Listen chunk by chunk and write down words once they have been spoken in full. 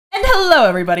And hello,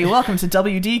 everybody. Welcome to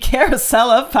WD Carousel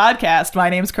of Podcast.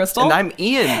 My name's Crystal. And I'm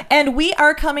Ian. And we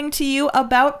are coming to you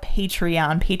about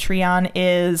Patreon. Patreon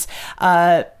is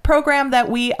a program that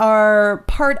we are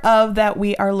part of that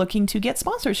we are looking to get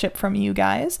sponsorship from you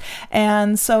guys.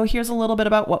 And so here's a little bit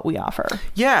about what we offer.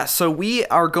 Yeah, so we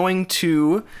are going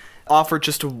to offer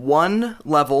just one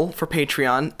level for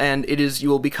Patreon, and it is you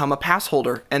will become a pass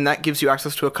holder, and that gives you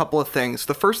access to a couple of things.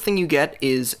 The first thing you get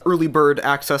is early bird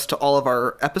access to all of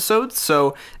our episodes.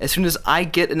 So as soon as I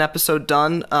get an episode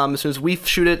done, as soon as we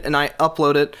shoot it and I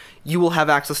upload it, you will have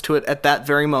access to it at that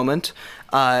very moment,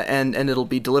 and it'll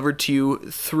be delivered to you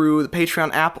through the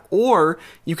Patreon app, or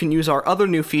you can use our other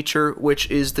new feature, which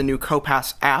is the new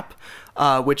Co-Pass app,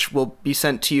 which will be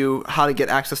sent to you how to get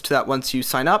access to that once you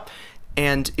sign up.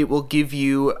 And it will give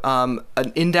you an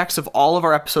index of all of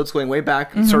our episodes going way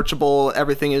back, searchable,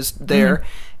 everything is there,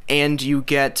 and you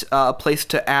get a place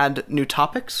to add new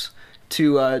topics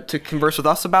to converse with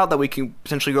us about that we can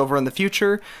potentially go over in the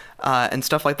future, and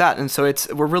stuff like that. And so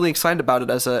we're really excited about it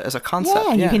as a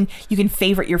concept. Yeah, you can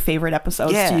favorite your favorite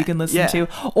episodes so you can listen to,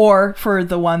 or for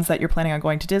the ones that you're planning on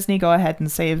going to Disney, go ahead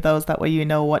and save those. That way you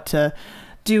know what to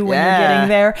do when you're getting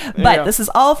there. But this is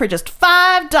all for just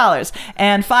 $5,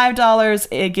 and $5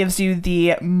 it gives you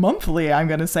the monthly, I'm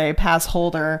gonna say, pass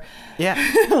holder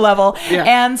level.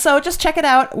 And so just check it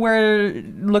out. We're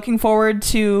looking forward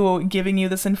to giving you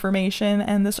this information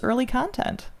and this early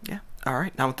content. All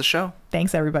right, now with the show.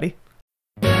 Thanks, everybody.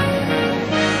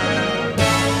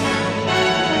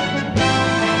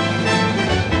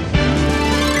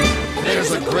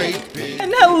 There's a great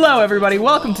And hello, everybody.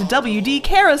 Welcome to WD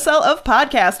Carousel of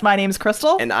Podcast. My name's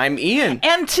Crystal. And I'm Ian.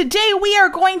 And today we are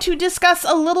going to discuss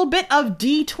a little bit of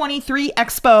D23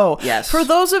 Expo. Yes. For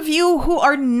those of you who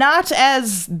are not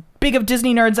as big of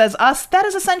Disney nerds as us, that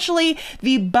is essentially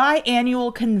the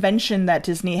biannual convention that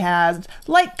Disney has,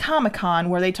 like Comic-Con,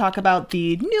 where they talk about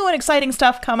the new and exciting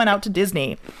stuff coming out to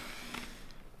Disney.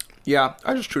 Yeah,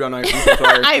 I just chewed on ice. I'm so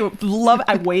sorry.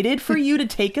 I waited for you to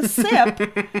take a sip,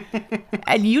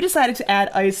 and you decided to add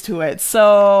ice to it.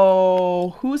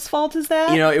 So, whose fault is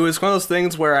that? You know, it was one of those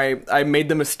things where I made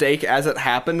the mistake as it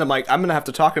happened. I'm like, I'm going to have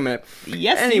to talk in a minute.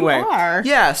 Yes, anyway, you are.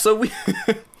 Yeah, so we...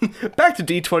 back to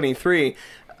D23.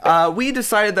 We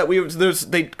decided that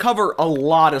they cover a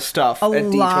lot of stuff at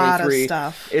D23. A lot of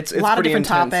stuff. It's a lot of different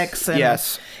intense. topics. And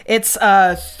yes. It's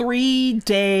a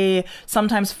 3-day,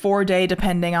 sometimes 4-day,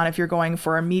 depending on if you're going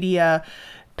for a media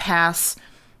pass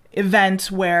event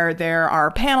where there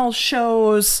are panel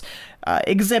shows,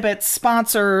 exhibits,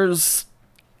 sponsors,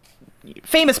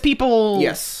 famous people.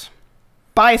 Yes.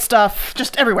 Buy stuff,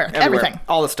 just everywhere. Everything.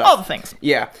 All the stuff. All the things.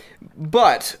 Yeah.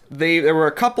 But there were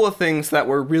a couple of things that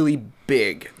were really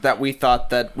big that we thought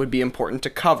that would be important to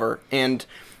cover. And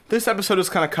this episode is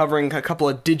kind of covering a couple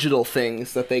of digital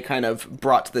things that they kind of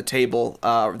brought to the table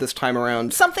this time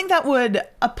around. Something that would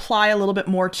apply a little bit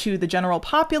more to the general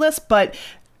populace, but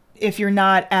if you're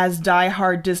not as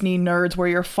diehard Disney nerds where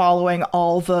you're following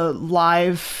all the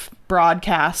live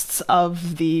broadcasts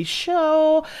of the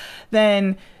show,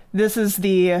 then this is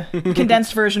the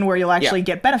condensed version where you'll actually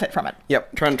get benefit from it.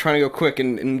 Yep, trying to go quick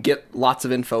and get lots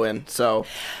of info in. So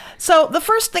the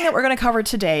first thing that we're going to cover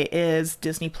today is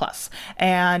Disney Plus.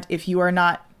 And if you are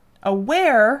not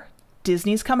aware,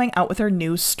 Disney's coming out with their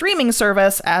new streaming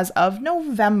service as of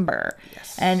November.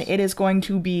 Yes. And it is going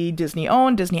to be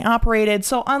Disney-owned, Disney-operated.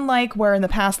 So unlike where in the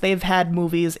past they've had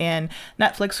movies in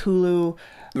Netflix, Hulu,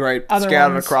 right, other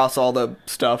scattered ones, across all the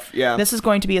stuff, this is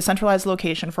going to be a centralized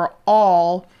location for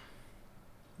all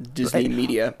Disney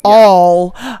media.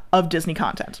 All of Disney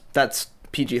content. That's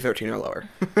PG-13 or lower.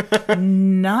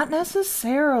 Not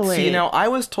necessarily. See, now, I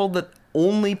was told that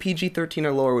only PG-13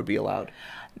 or lower would be allowed.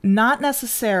 Not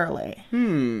necessarily.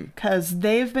 Because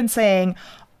they've been saying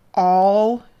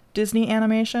all Disney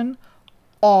animation,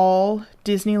 all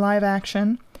Disney live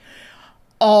action,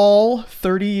 all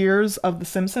 30 years of The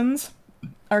Simpsons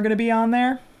are going to be on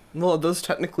there. Well, those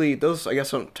I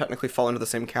guess don't technically fall into the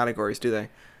same categories, do they?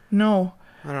 No.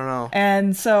 I don't know.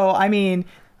 And so, I mean,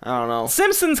 I don't know.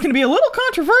 Simpsons can be a little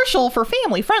controversial for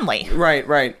family friendly.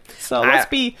 Right. So let's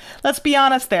be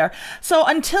honest there. So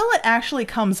until it actually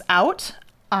comes out,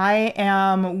 I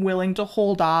am willing to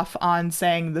hold off on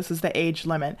saying this is the age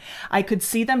limit. I could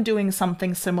see them doing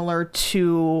something similar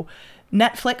to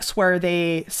Netflix, where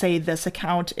they say this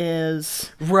account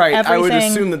is everything. I would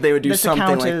assume that they would do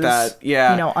something like that.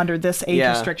 Yeah, you know, under this age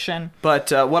restriction.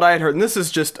 But what I had heard, and this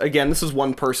is just, again, this is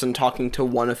one person talking to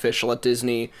one official at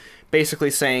Disney,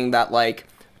 basically saying that like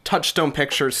Touchstone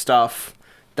Pictures stuff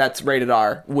that's rated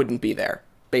R wouldn't be there.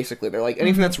 basically. They're like,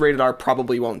 anything that's rated R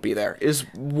probably won't be there, is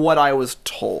what I was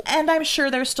told. And I'm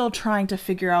sure they're still trying to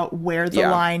figure out where the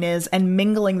line is and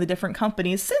mingling the different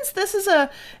companies. Since this is a,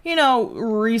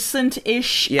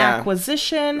 recent-ish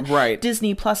acquisition. Right.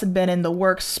 Disney Plus had been in the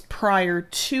works prior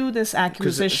to this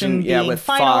acquisition being with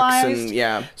finalized. Fox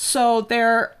and, So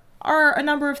there are a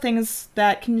number of things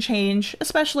that can change,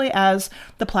 especially as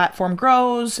the platform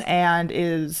grows and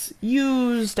is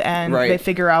used and they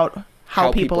figure out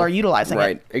how people are utilizing it.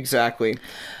 Right, exactly.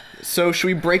 So should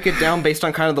we break it down based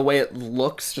on kind of the way it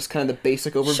looks, just kind of the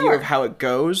basic overview of how it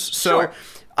goes? So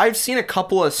I've seen a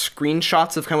couple of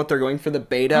screenshots of kind of what they're going for the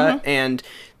beta, and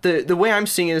the way I'm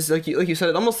seeing it is, like you said,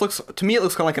 it almost looks, to me, it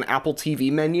looks kind of like an Apple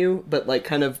TV menu, but like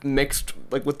kind of mixed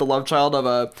like with the love child of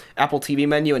a Apple TV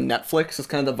menu and Netflix is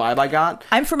kind of the vibe I got.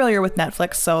 I'm familiar with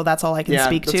Netflix, so that's all I can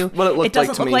speak to. What it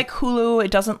doesn't look like Hulu. It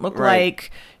doesn't look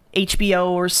like HBO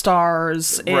or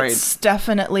Stars. It's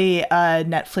definitely a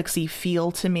Netflix-y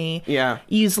feel to me. Yeah.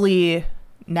 Easily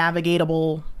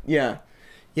navigatable. Yeah.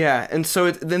 Yeah, and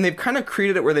so then they've kind of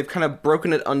created it where they've kind of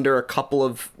broken it under a couple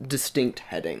of distinct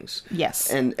headings. Yes.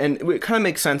 And it kind of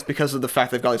makes sense because of the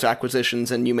fact they've got these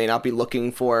acquisitions, and you may not be looking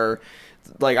for,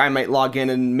 like, I might log in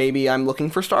and maybe I'm looking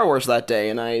for Star Wars that day,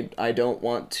 and I don't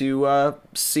want to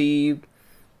see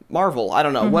Marvel. I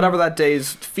don't know. Whatever that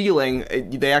day's feeling,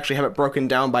 they actually have it broken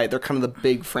down by, they're kind of the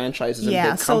big franchises and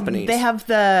big companies. So they have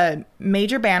the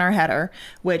major banner header,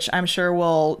 which I'm sure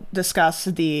we'll discuss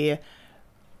the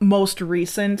most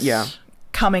recent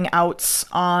coming outs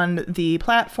on the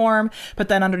platform, but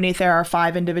then underneath there are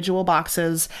 5 individual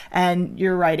boxes, and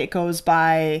you're right, it goes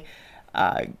by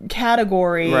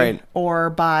category or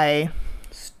by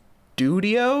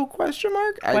studio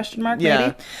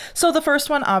maybe. So the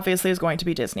first one obviously is going to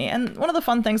be Disney, and one of the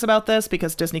fun things about this,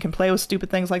 because Disney can play with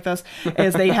stupid things like this,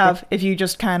 is they have, if you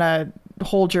just kind of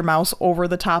hold your mouse over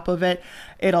the top of it,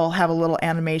 it'll have a little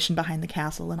animation behind the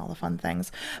castle and all the fun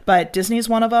things. But Disney's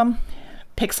one of them,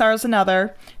 Pixar's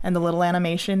another, and the little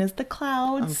animation is the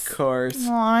clouds. Of course.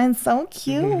 Aw, it's so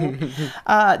cute.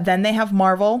 Then they have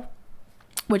Marvel,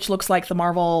 which looks like the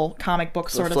Marvel comic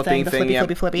book sort of thing,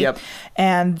 the flippy. Yep.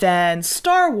 And then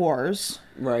Star Wars,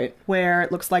 where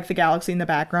it looks like the galaxy in the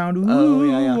background.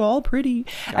 Ooh, all pretty.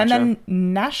 Gotcha. And then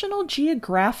National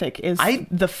Geographic is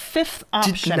the 5th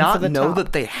option for the top. I did not know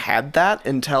that they had that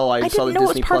until I saw the Disney Plus thing. I didn't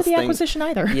know it was part of the acquisition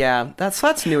either. Yeah,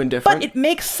 that's new and different. But it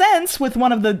makes sense with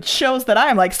one of the shows that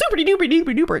I'm like super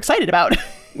duper excited about.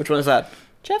 Which one is that?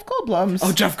 Jeff Goldblum's.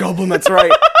 Oh, Jeff Goldblum, that's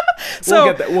right.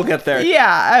 So we'll get there.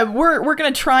 Yeah, we're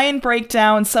gonna try and break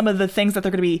down some of the things that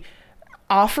they're gonna be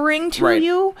offering to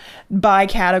you by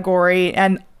category,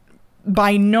 and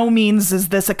by no means is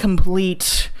this a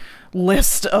complete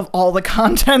list of all the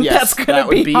content that's gonna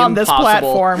be on this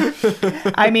platform.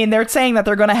 I mean, they're saying that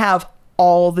they're gonna have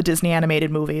all the Disney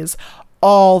animated movies,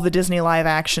 all the Disney live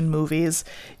action movies,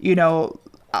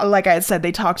 like I had said,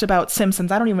 they talked about Simpsons.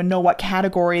 I don't even know what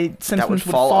category Simpsons would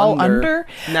fall under.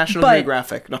 National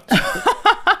Geographic. No.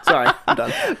 Sorry, I'm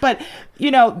done. But,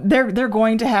 they're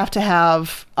going to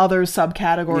have other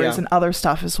subcategories and other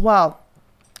stuff as well.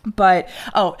 But,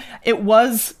 it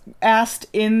was asked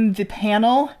in the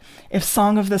panel if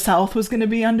Song of the South was going to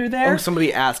be under there. Oh,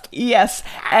 somebody asked. Yes,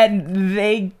 and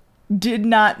they did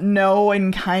not know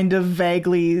and kind of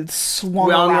vaguely swung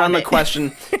around the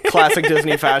question, classic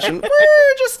Disney fashion.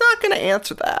 We're just not going to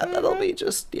answer that. That'll be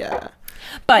just,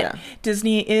 But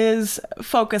Disney is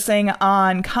focusing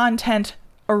on content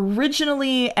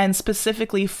originally and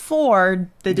specifically for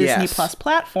the Disney Plus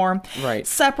platform,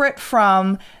 separate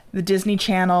from the Disney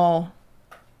Channel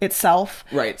itself,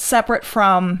 separate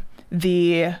from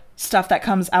the stuff that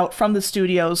comes out from the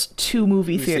studios to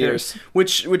movie theaters.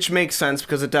 Which makes sense,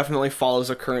 because it definitely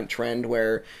follows a current trend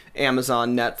where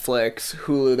Amazon, Netflix,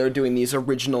 Hulu, they're doing these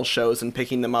original shows and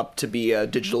picking them up to be a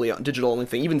digital only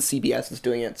thing. Even CBS is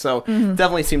doing it. So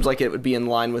definitely seems like it would be in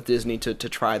line with Disney to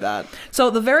try that.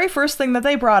 So the very first thing that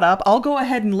they brought up, I'll go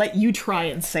ahead and let you try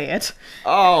and say it.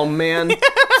 Oh, man.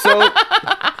 So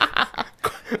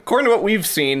according to what we've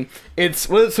seen, it's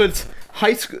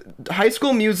High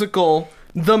School Musical,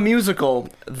 the musical,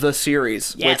 the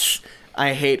series, which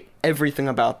I hate everything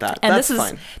about that. And that's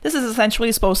fine. This is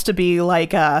essentially supposed to be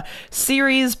like a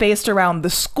series based around the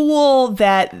school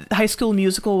that High School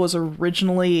Musical was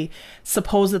originally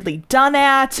supposedly done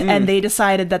at, and they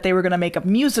decided that they were going to make a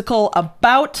musical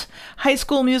about High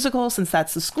School Musical, since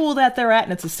that's the school that they're at,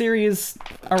 and it's a series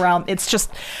around. It's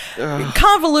just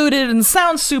convoluted and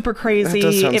sounds super crazy.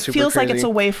 It feels like it's a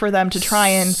way for them to try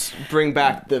and bring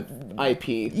back the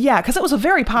IP. Yeah, because it was a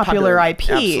very popular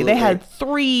IP. Absolutely. They had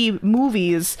 3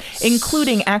 movies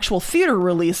including actual theater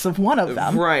release of one of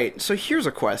them. Right. So here's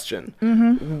a question.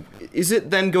 Mm-hmm. Is it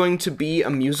then going to be a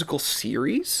musical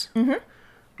series?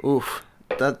 Mm-hmm. Oof.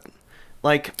 That...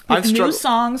 Like, I've new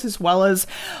songs as well as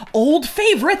old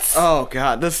favorites. Oh,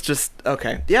 God. That's just...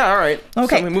 Okay. Yeah, all right.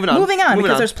 Okay. So, moving on,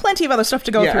 because there's plenty of other stuff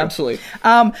to go through. Yeah, absolutely.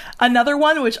 Another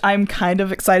one, which I'm kind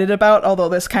of excited about, although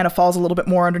this kind of falls a little bit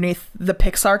more underneath the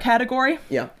Pixar category.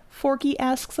 Yeah. Forky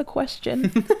asks a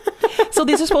question. So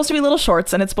these are supposed to be little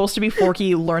shorts, and it's supposed to be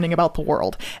Forky learning about the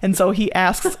world. And so he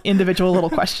asks individual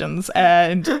little questions,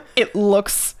 and it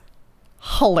looks...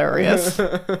 hilarious.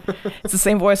 It's the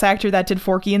same voice actor that did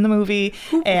Forky in the movie.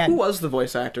 Who was the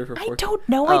voice actor for Forky? I don't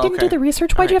know. I didn't do the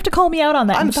research. Why'd you have to call me out on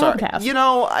that in the podcast? You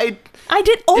know, I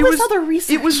did all this other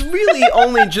research. It was really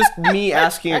only just me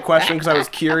asking a question because I was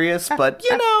curious, but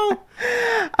you know,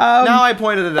 now I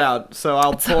pointed it out, so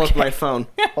I'll pull up my phone.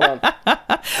 Hold on.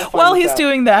 While he's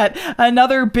doing that,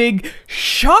 another big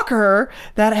shocker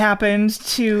that happened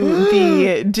to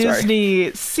the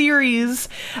Disney series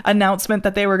announcement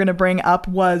that they were going to bring up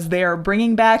was they're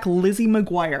bringing back Lizzie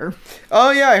McGuire. Oh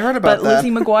yeah, I heard about that. But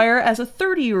Lizzie McGuire as a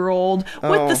 30-year-old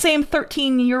with the same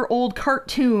 13-year-old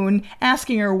cartoon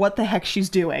asking her what the heck she's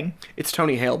doing. It's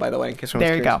Tony Hale, by the way. In case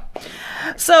there you go.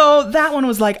 So that one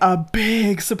was like a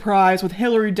big surprise with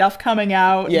Hilary Duff coming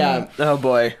out. Yeah. Oh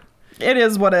boy. It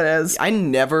is what it is. I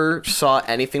never saw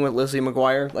anything with Lizzie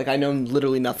McGuire. Like, I know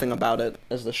literally nothing about it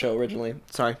as the show originally.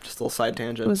 Sorry, just a little side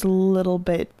tangent. It was a little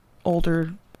bit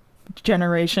older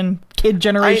generation, kid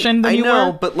generation than you were. I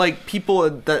know, but, like, people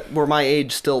that were my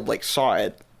age still, like, saw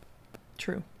it.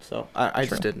 True. So, I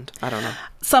just didn't. I don't know.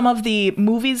 Some of the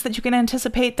movies that you can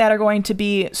anticipate that are going to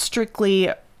be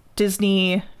strictly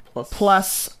Disney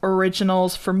Plus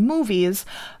originals for movies,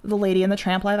 The Lady and the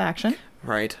Tramp live action.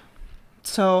 Right.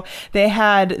 So they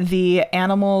had the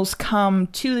animals come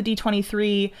to the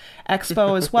D23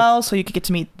 Expo as well, so you could get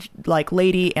to meet like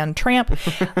Lady and Tramp.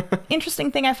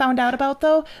 Interesting thing I found out about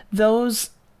though,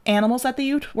 those animals that they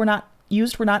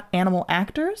used were not animal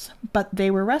actors, but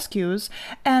they were rescues,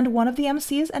 and one of the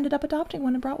MCs ended up adopting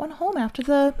one and brought one home after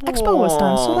the expo was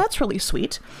done. So that's really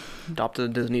sweet. Adopted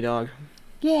a Disney dog.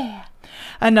 Yeah.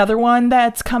 Another one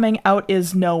that's coming out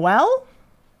is Noelle.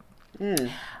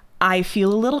 I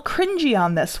feel a little cringy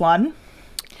on this one.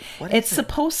 It's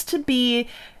supposed to be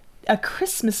a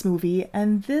Christmas movie,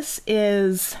 and this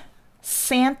is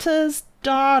Santa's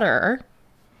daughter.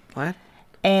 What?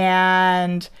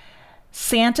 And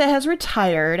Santa has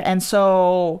retired, and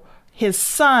so his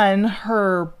son,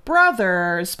 her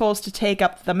brother, is supposed to take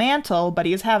up the mantle, but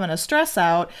he's having a stress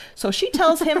out, so she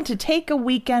tells him to take a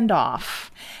weekend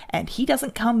off, and he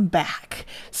doesn't come back.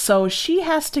 So she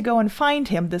has to go and find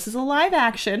him. This is a live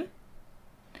action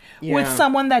with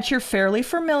someone that you're fairly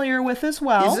familiar with as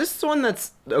well. Is this the one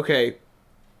that's... Okay.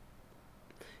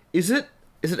 Is it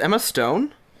Emma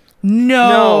Stone?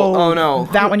 No. Oh, no.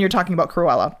 That one you're talking about,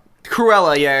 Cruella.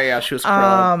 Cruella, yeah, she was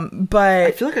Cruella. But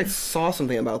I feel like I saw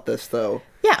something about this though.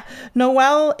 Yeah,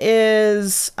 Noelle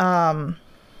is let's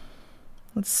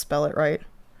spell it right.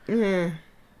 You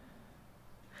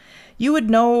would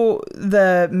know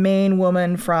the main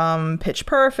woman from Pitch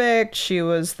Perfect. She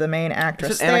was the main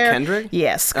actress. Is it Anna Kendrick?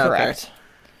 Yes, correct.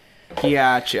 Okay.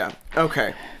 Gotcha.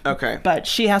 Okay. But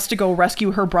she has to go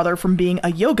rescue her brother from being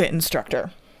a yoga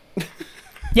instructor.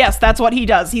 Yes, that's what he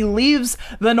does. He leaves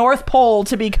the North Pole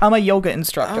to become a yoga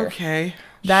instructor. Okay.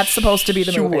 That's supposed to be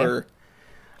the movie.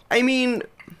 I mean,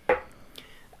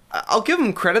 I'll give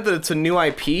him credit that it's a new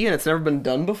IP and it's never been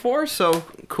done before, so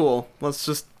cool. We'll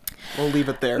leave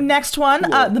it there. Next one,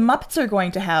 cool. The Muppets are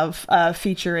going to have a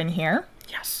feature in here.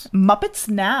 Yes. Muppets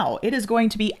Now. It is going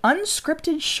to be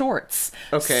unscripted shorts.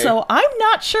 Okay. So I'm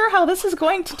not sure how this is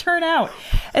going to turn out.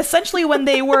 Essentially, when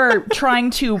they were trying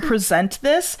to present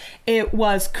this, it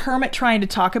was Kermit trying to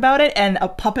talk about it and a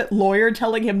puppet lawyer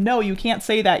telling him, no, you can't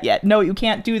say that yet. No, you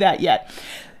can't do that yet.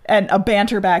 And a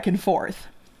banter back and forth.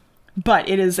 But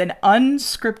it is an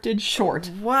unscripted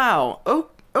short. Wow. Oh,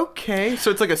 okay.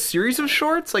 So it's like a series of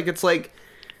shorts?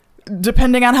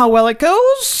 Depending on how well it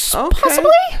goes, possibly.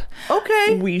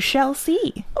 Okay. We shall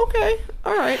see. Okay.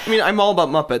 All right. I mean, I'm all about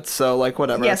Muppets, so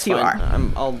whatever. Yes, you are.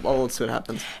 I'll let's see what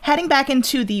happens. Heading back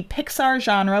into the Pixar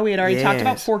genre, we had already talked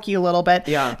about Forky a little bit.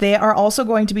 Yeah. They are also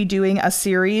going to be doing a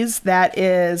series that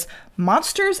is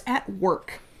Monsters at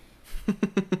Work.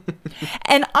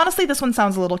 And honestly, this one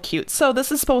sounds a little cute. So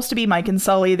this is supposed to be Mike and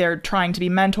Sully. They're trying to be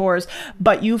mentors,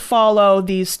 but you follow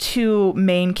these two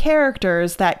main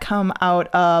characters that come out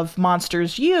of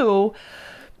Monsters U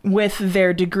with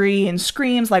their degree in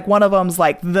screams. Like one of them's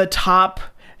like the top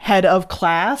head of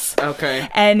class. Okay.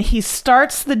 And he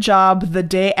starts the job the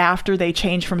day after they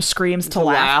change from screams to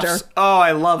laughter. Laughs. Oh,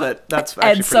 I love it. That's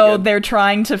actually and so good. they're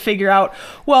trying to figure out,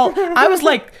 well, I was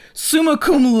like summa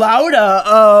cum laude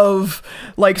of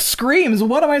like screams.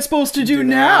 What am I supposed to do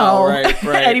now? Right.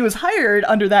 And he was hired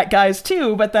under that guise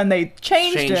too, but then they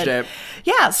changed it.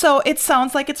 Yeah, so it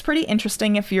sounds like it's pretty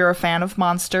interesting if you're a fan of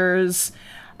Monsters,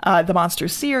 the Monster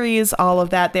series, all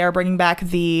of that. They are bringing back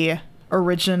the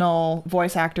original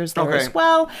voice actors there as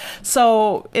well.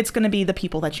 So it's going to be the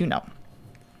people that you know.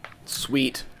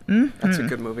 Sweet. That's a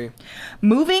good movie.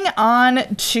 Moving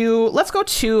on to, let's go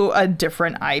to a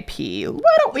different IP.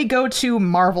 Why don't we go to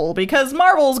Marvel? Because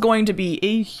Marvel's going to be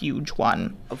a huge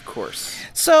one. Of course.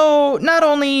 So not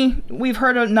only, we've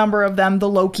heard a number of them, the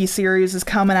Loki series is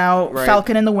coming out,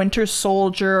 Falcon and the Winter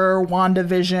Soldier,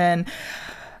 WandaVision.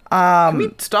 Can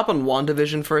we stop on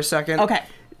WandaVision for a second? Okay.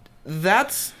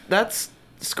 That's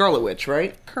Scarlet Witch,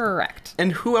 right? Correct.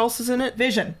 And who else is in it?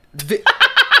 Vision.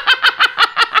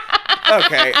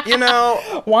 Okay, you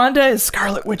know... Wanda is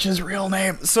Scarlet Witch's real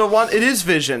name. So it is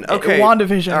Vision. Okay.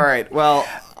 WandaVision. All right, well...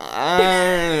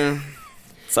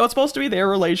 So it's supposed to be their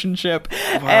relationship.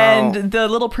 Wow. And the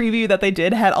little preview that they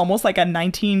did had almost like a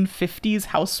 1950s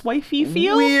housewifey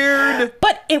feel. Weird.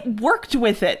 But it worked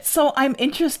with it. So I'm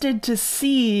interested to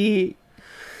see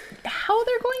how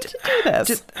they're going to do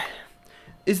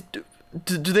this.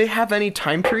 Do they have any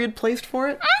time period placed for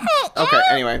it? Okay,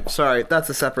 anyway, sorry. That's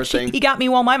a separate thing. He got me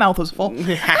while my mouth was full.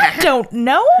 I don't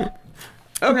know.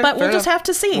 Okay, but we'll just have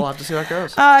to see. We'll have to see how that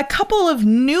goes. A couple of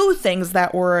new things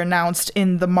that were announced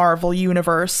in the Marvel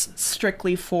Universe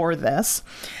strictly for this.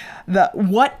 The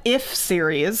What If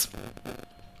series,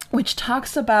 which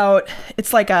talks about,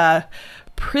 it's like a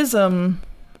prism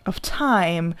of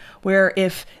time where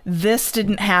if this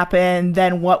didn't happen,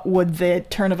 then what would the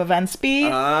turn of events be?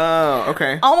 Oh,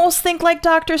 okay. Almost think like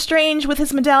Doctor Strange with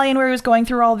his medallion where he was going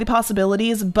through all the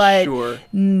possibilities, but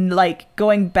like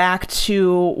going back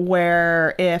to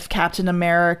where if Captain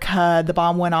America, the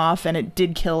bomb went off and it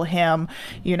did kill him,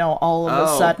 you know, all of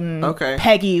a sudden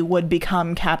Peggy would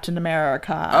become Captain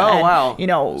America. Oh, and, wow. You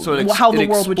know, so how the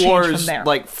world would change from there.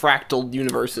 Like fractal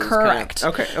universes. Correct.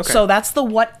 Kind of. Okay. So that's the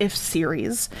What If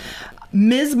series.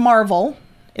 Ms. Marvel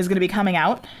is going to be coming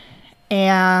out,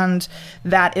 and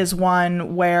that is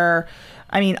one where,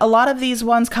 I mean, a lot of these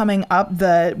ones coming up,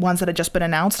 the ones that have just been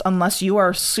announced, unless you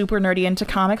are super nerdy into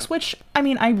comics, which, I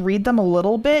mean, I read them a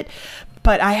little bit,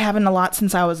 but I haven't a lot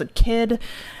since I was a kid.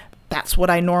 That's what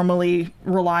I normally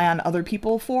rely on other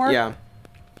people for. Yeah.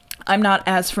 I'm not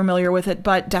as familiar with it,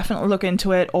 but definitely look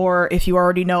into it, or if you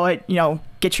already know it, you know,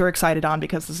 get your excited on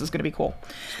because this is going to be cool.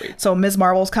 Sweet. So Ms.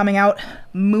 Marvel's coming out.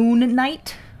 Moon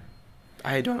Knight.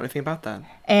 I don't know anything about that.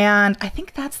 And I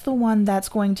think that's the one that's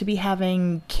going to be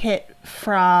having Kit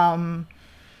from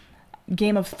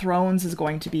Game of Thrones is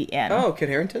going to be in. Oh, Kit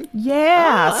Harington?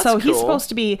 Yeah. Oh, so he's cool. supposed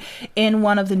to be in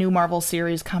one of the new Marvel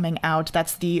series coming out.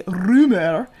 That's the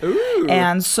rumor. Ooh.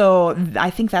 And so I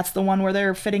think that's the one where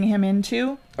they're fitting him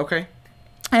into. Okay.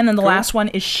 And then the last one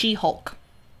is She-Hulk,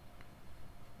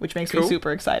 which makes me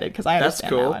super excited because I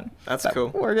understand that one. That's so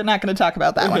cool. We're not going to talk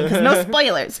about that one because no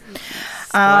spoilers.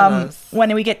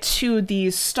 When we get to the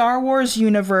Star Wars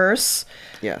universe.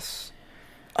 Yes.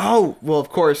 Oh, well, of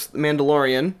course,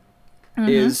 Mandalorian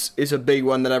is a big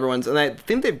one that everyone's... And I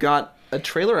think they've got a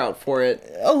trailer out for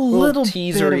it. A little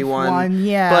teasery bit of one,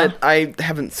 yeah. But I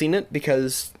haven't seen it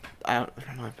because... I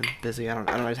don't know. I've been busy. I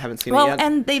haven't seen it yet. Well,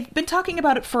 and they've been talking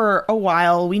about it for a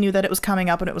while. We knew that it was coming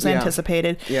up and it was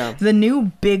anticipated. Yeah. The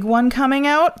new big one coming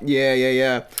out.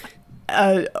 Yeah.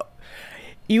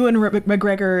 Ewan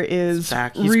McGregor is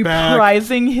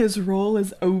reprising his role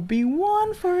as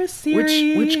Obi-Wan for a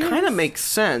series. Which kind of makes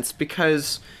sense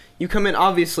because you come in,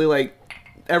 obviously, like,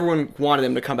 everyone wanted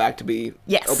him to come back to be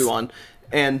Obi-Wan.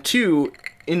 And two,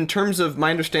 in terms of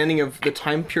my understanding of the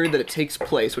time period that it takes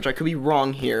place, which I could be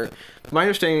wrong here, my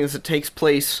understanding is it takes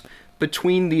place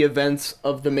between the events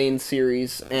of the main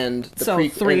series and the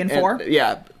 3 and 4?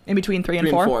 Yeah. In between 3 and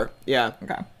 4? 3 and 4, yeah.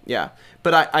 Okay. Yeah.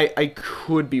 But I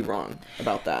could be wrong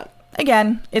about that.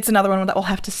 Again, it's another one that we'll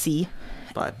have to see.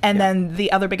 And then the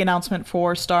other big announcement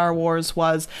for Star Wars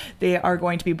was they are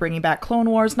going to be bringing back Clone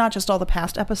Wars, not just all the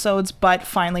past episodes, but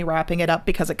finally wrapping it up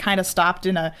because it kind of stopped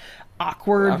in a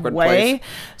awkward way. Place.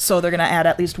 So they're going to add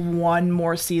at least one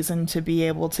more season to be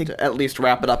able to at least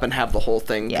wrap it up and have the whole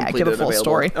thing completed, give a full available.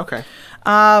 story. Okay.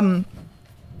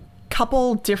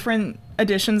 Couple different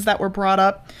additions that were brought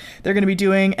up. They're going to be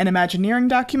doing an Imagineering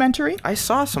documentary. I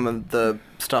saw some of the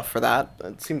stuff for that.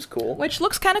 It seems cool. Which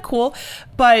looks kind of cool,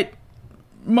 but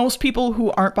most people who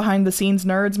aren't behind the scenes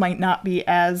nerds might not be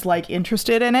as like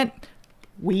interested in it.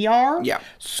 we are. Yeah.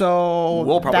 So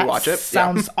we'll probably watch it.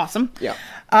 Sounds awesome. Yeah.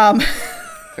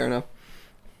 Fair enough.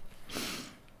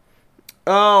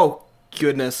 Oh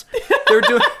goodness, they're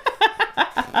doing.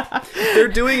 They're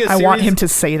doing a series. I want him to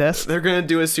say this. They're gonna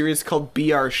do a series called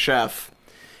Be Our Chef.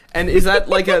 And is that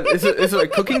like is it a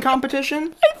cooking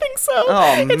competition? I think so.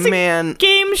 Oh it's man. A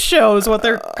game show's what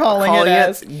they're calling it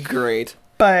as. Great.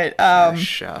 But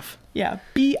chef. Yeah,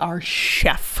 Be Our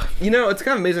Chef. You know, it's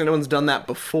kind of amazing no one's done that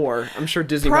before. I'm sure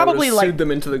Disney probably would have sued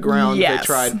them into the ground if they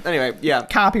tried. Anyway, yeah.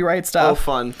 Copyright stuff. Oh,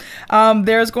 fun.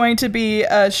 There's going to be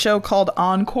a show called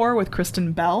Encore with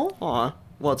Kristen Bell. Aw.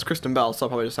 Well, it's Kristen Bell, so I'll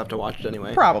probably just have to watch it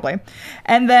anyway. Probably.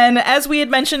 And then, as we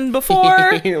had mentioned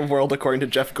before... World According to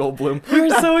Jeff Goldblum. We're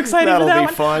so excited for that one. That'll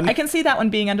be fun. I can see that one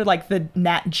being under, like, the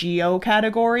Nat Geo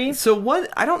category. So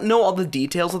what... I don't know all the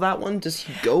details of that one. Does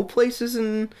he go places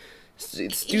and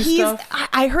do stuff?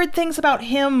 I heard things about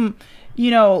him... You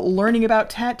know, learning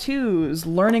about tattoos,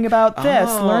 learning about this,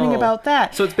 learning about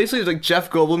that. So it's basically like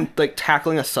Jeff Goldblum, like,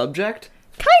 tackling a subject?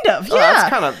 Kind of, yeah.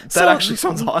 That's that actually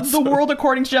sounds awesome. The world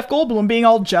according to Jeff Goldblum being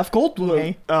all Jeff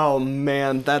Goldblum. Oh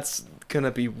man, that's gonna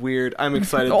be weird. I'm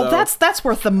excited though. That's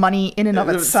worth the money in and of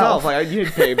itself. Like you'd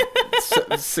pay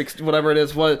 $60, whatever it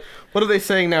is. What are they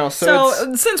saying now?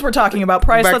 So since we're talking about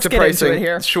price, let's get into it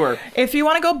here. Sure. If you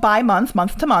want to go by month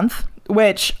to month,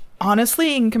 which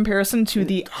honestly, in comparison to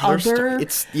the other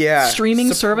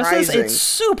streaming services, it's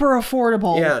super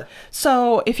affordable. Yeah.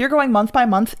 So if you're going month by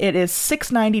month, it is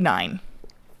 $6.99.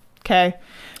 Okay,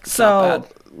 so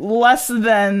less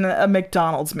than a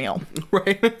McDonald's meal.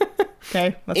 Right.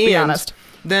 Okay, let's be honest.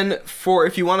 Then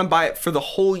if you want to buy it for the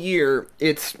whole year,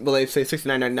 it's, well, they say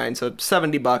 $69.99, so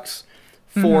 $70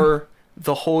 for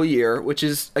the whole year, which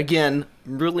is, again,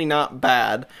 really not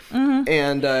bad.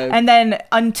 And then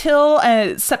until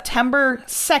September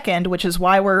 2nd, which is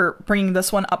why we're bringing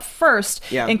this one up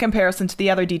first in comparison to the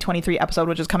other D23 episode,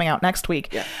 which is coming out next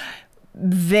week. Yeah.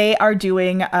 They are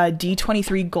doing a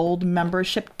D23 Gold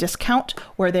membership discount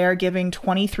where they're giving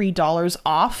 $23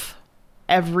 off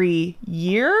every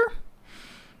year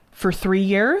for 3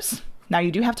 years. Now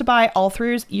you do have to buy all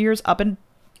 3 years up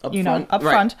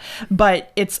front,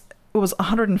 but it was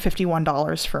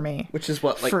 $151 for me. Which is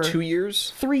what, like 2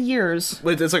 years? 3 years.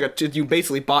 It's like you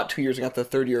basically bought 2 years and got the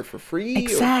third year for free?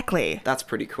 Exactly. That's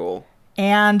pretty cool.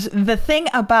 And the thing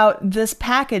about this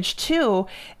package too,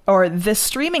 or this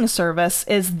streaming service,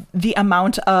 is the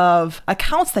amount of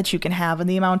accounts that you can have and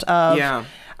the amount of,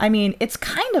 I mean, it's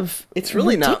kind of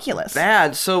really ridiculous. Not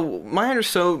bad.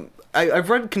 So I've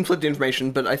read conflicting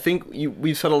information, but I think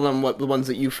we've settled on the ones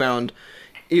that you found.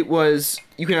 It was,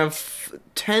 you can have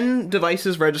 10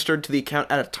 devices registered to the account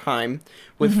at a time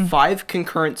with 5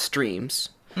 concurrent streams.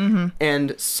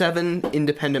 And 7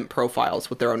 independent profiles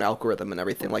with their own algorithm and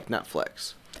everything, like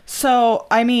Netflix. So,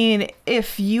 I mean,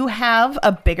 if you have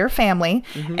a bigger family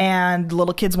and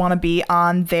little kids want to be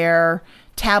on their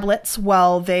tablets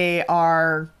while they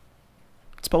are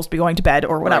supposed to be going to bed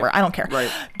or whatever, I don't care.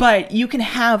 Right. But you can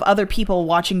have other people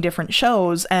watching different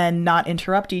shows and not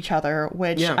interrupt each other,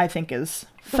 which I think is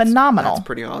phenomenal. That's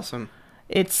pretty awesome.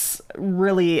 It's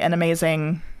really an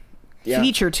amazing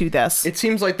feature to this. It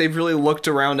seems like they've really looked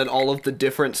around at all of the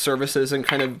different services and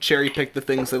kind of cherry-picked the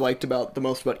things they liked the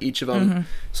most about each of them.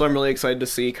 So I'm really excited to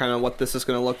see kind of what this is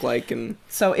going to look like. And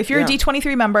so if you're a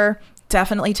D23 member,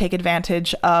 definitely take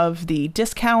advantage of the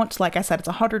discount. Like I said, it's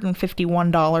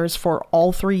 $151 for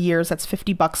all 3 years. That's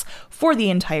 $50 for the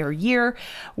entire year,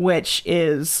 which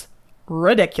is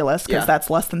ridiculous because that's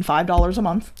less than $5 a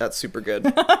month. That's super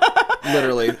good.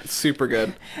 Literally super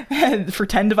good. For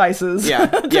 10 devices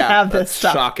to have this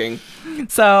stuff. Shocking.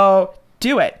 So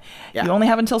do it. You only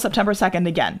have until September 2nd.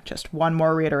 Again, just one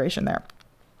more reiteration there.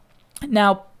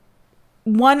 Now,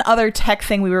 one other tech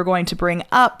thing we were going to bring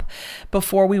up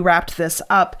before we wrapped this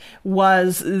up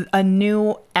was a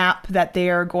new app that they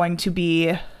are going to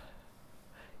be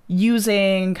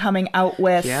coming out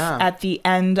with at the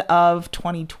end of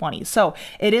 2020. So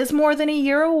it is more than a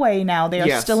year away now. They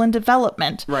are still in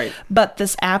development. Right. But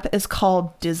this app is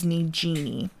called Disney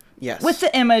Genie. Yes. With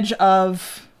the image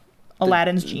of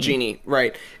Aladdin's Genie.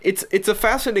 Right. It's a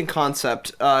fascinating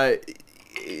concept.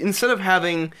 Instead of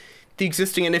having the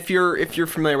existing, and if you're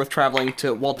familiar with traveling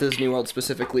to Walt Disney World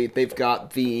specifically, they've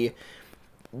got the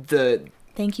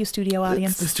Thank you, studio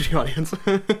audience. The studio audience.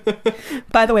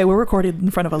 By the way, we're recorded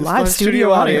in front of a live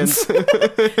studio audience.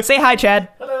 Say hi, Chad.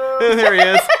 Hello. There he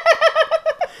is.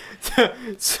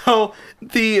 So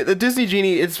the Disney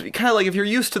Genie, it's kind of like if you're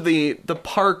used to the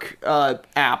park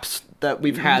apps that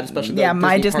we've had, especially the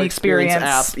My Disney Experience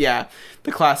app,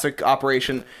 the classic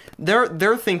operation.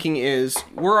 Their thinking is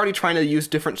we're already trying to use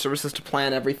different services to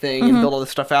plan everything and build all this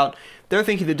stuff out. they're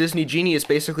thinking the Disney Genie is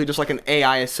basically just like an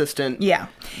AI assistant. Yeah.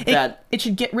 It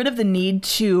should get rid of the need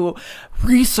to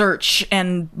research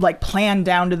and like plan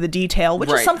down to the detail,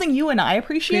 which is something you and I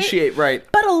appreciate. Right.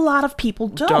 But a lot of people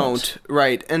don't.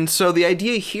 Right. And so the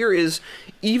idea here is,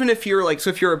 even if you're like, so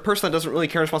if you're a person that doesn't really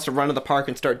care, just wants to run to the park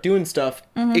and start doing stuff,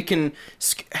 it can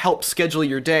help schedule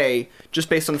your day just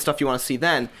based on the stuff you want to see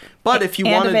then. But if you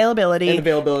want availability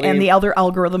and the other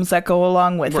algorithms that go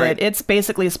along with it, it's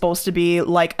basically supposed to be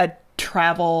like a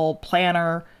travel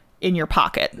planner in your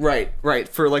pocket. Right.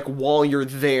 For like while you're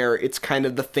there, it's kind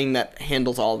of the thing that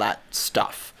handles all that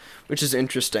stuff, which is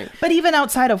interesting. But even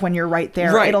outside of when you're right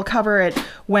there, it'll cover it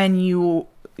when you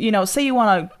know, say you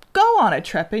want to go on a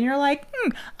trip and you're like,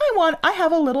 I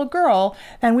have a little girl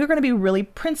and we're going to be really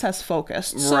princess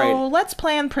focused. So let's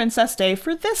plan Princess Day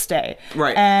for this day.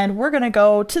 Right. And we're going to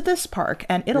go to this park,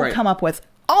 and it'll come up with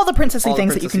all the princessy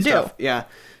things that you can do. Yeah.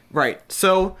 Right.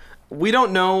 So we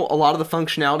don't know a lot of the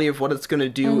functionality of what it's going to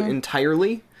do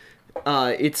entirely.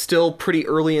 It's still pretty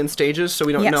early in stages, so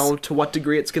we don't know to what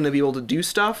degree it's going to be able to do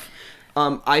stuff.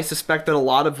 I suspect that a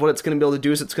lot of what it's going to be able to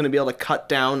do is it's going to be able to cut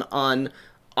down on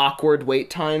awkward wait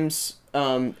times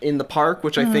in the park,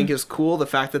 which I think is cool. The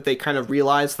fact that they kind of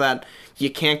realize that you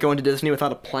can't go into Disney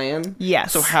without a plan.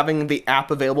 Yes. So having the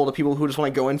app available to people who just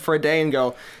want to go in for a day and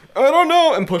go, I don't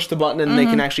know, and push the button and they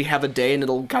can actually have a day and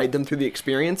it'll guide them through the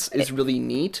experience is really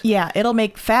neat. Yeah, it'll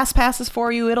make fast passes for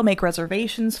you. It'll make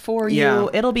reservations for you.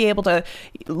 It'll be able to,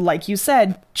 like you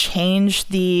said, change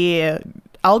the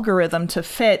algorithm to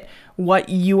fit what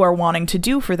you are wanting to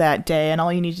do for that day, and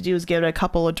all you need to do is give it a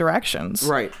couple of directions.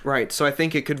 Right. So I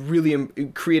think it could really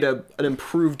create an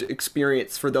improved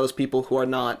experience for those people who are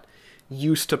not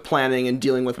used to planning and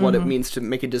dealing with what it means to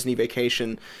make a Disney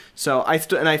vacation. So I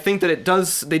think that it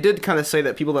does. They did kind of say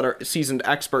that people that are seasoned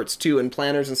experts too and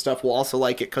planners and stuff will also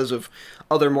like it because of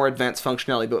other more advanced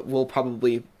functionality, but we'll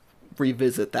probably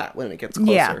revisit that when it gets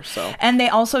closer. Yeah. So. And they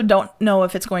also don't know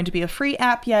if it's going to be a free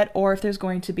app yet or if there's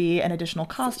going to be an additional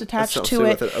cost attached to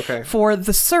it for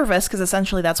the service, because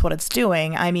essentially that's what it's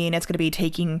doing. I mean, it's going to be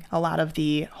taking a lot of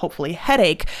the, hopefully,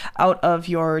 headache out of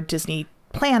your Disney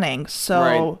planning.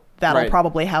 So that'll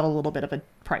probably have a little bit of a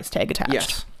price tag attached.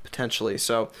 Yes, potentially.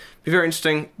 So be very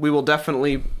interesting. We will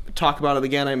definitely talk about it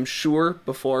again, I'm sure,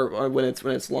 before or when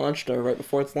it's launched or right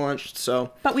before it's launched. So,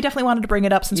 but we definitely wanted to bring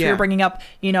it up since we were bringing up,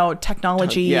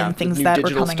 technology and things that were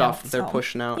coming stuff out. That they're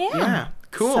pushing out. Yeah.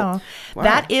 Cool. So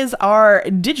that is our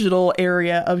digital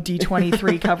area of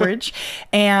D23 coverage.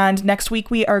 And next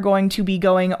week we are going to be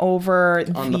going over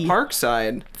on the park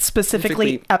side,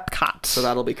 specifically Epcot. So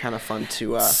that'll be kind of fun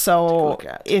to look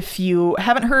at. If you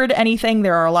haven't heard anything,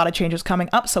 there are a lot of changes coming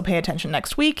up, so pay attention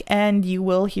next week and you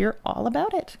will hear all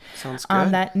about it. Sounds good.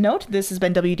 On that note, this has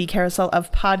been WD Carousel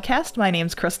of Podcast. My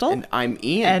name's Crystal. And I'm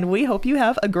Ian. And we hope you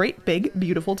have a great, big,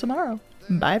 beautiful tomorrow.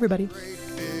 Bye, everybody.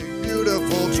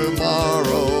 Beautiful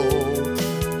tomorrow,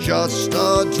 just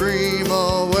a dream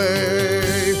away.